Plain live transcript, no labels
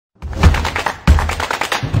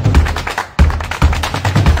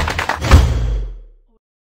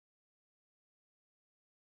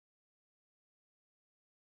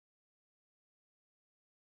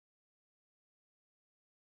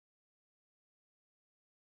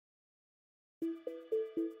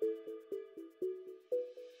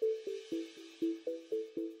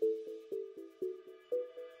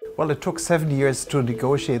Well, it took 7 years to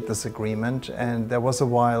negotiate this agreement, and there was a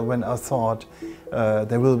while when I thought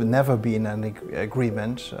there will never be an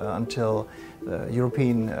agreement until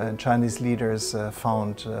European and Chinese leaders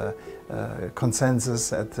found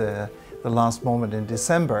consensus at the last moment in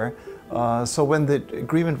December. So when the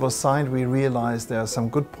agreement was signed, we realized there are some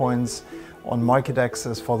good points on market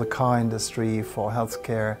access for the car industry, for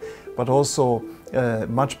healthcare, but also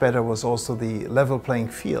much better was also the level playing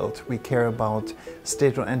field. We care about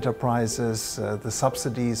state-owned enterprises, the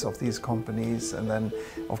subsidies of these companies, and then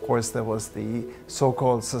of course there was the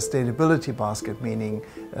so-called sustainability basket, meaning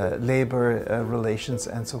labor relations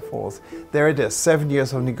and so forth. There it is, 7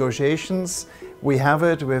 years of negotiations. We have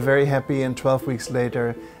it, we're very happy, and 12 weeks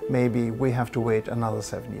later maybe we have to wait another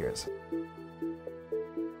 7 years.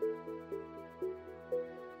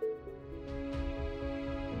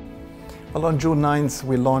 Well, on June 9th,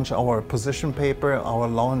 we launched our position paper, our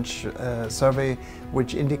launch survey,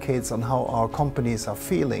 which indicates on how our companies are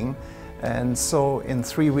feeling. And so in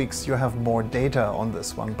 3 weeks, you have more data on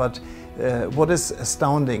this one. But what is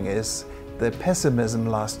astounding is the pessimism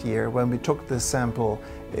last year when we took this sample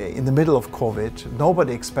in the middle of COVID.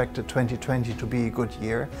 Nobody expected 2020 to be a good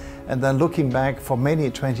year. And then looking back, for many,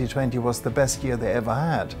 2020 was the best year they ever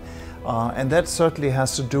had. And that certainly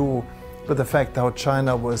has to do with the fact how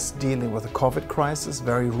China was dealing with the COVID crisis,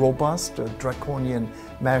 very robust, draconian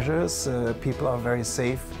measures. People are very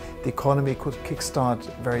safe. The economy could kickstart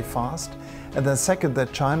very fast. And then second,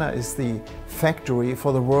 that China is the factory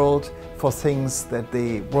for the world for things that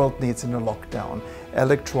the world needs in a lockdown.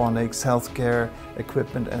 Electronics, healthcare,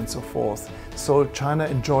 equipment, and so forth. So China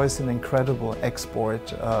enjoys an incredible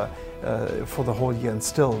export for the whole year and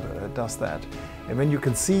still does that. And when you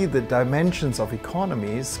can see the dimensions of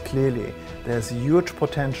economies, clearly there's huge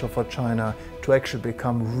potential for China to actually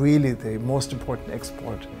become really the most important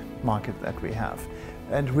export market that we have.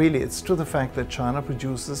 And really it's to the fact that China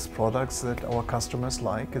produces products that our customers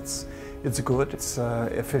like. It's good, it's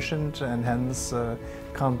efficient, and hence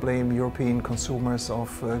can't blame European consumers of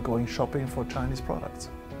going shopping for Chinese products.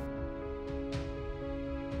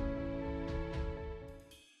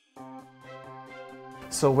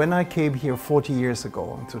 So when I came here 40 years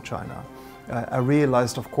ago to China, I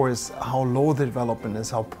realized, of course, how low the development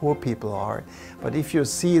is, how poor people are. But if you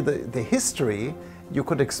see the history, you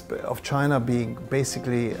could expect of China being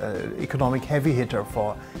basically an economic heavy hitter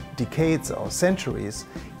for decades or centuries,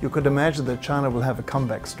 you could imagine that China will have a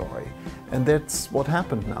comeback story. And that's what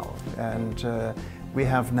happened now. And we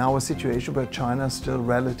have now a situation where China is still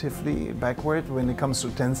relatively backward when it comes to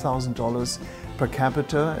 $10,000 per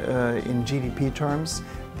capita in GDP terms.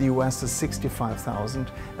 The US is 65,000,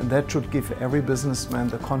 and that should give every businessman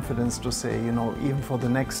the confidence to say, you know, even for the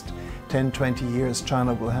next 10, 20 years,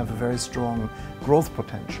 China will have a very strong growth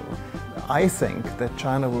potential. I think that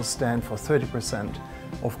China will stand for 30%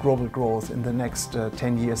 of global growth in the next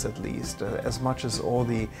 10 years at least, as much as all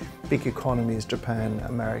the big economies, Japan,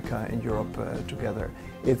 America, and Europe together.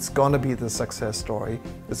 It's going to be the success story.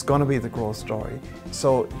 It's going to be the growth story.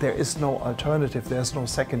 So there is no alternative. There's no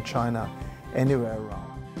second China anywhere around.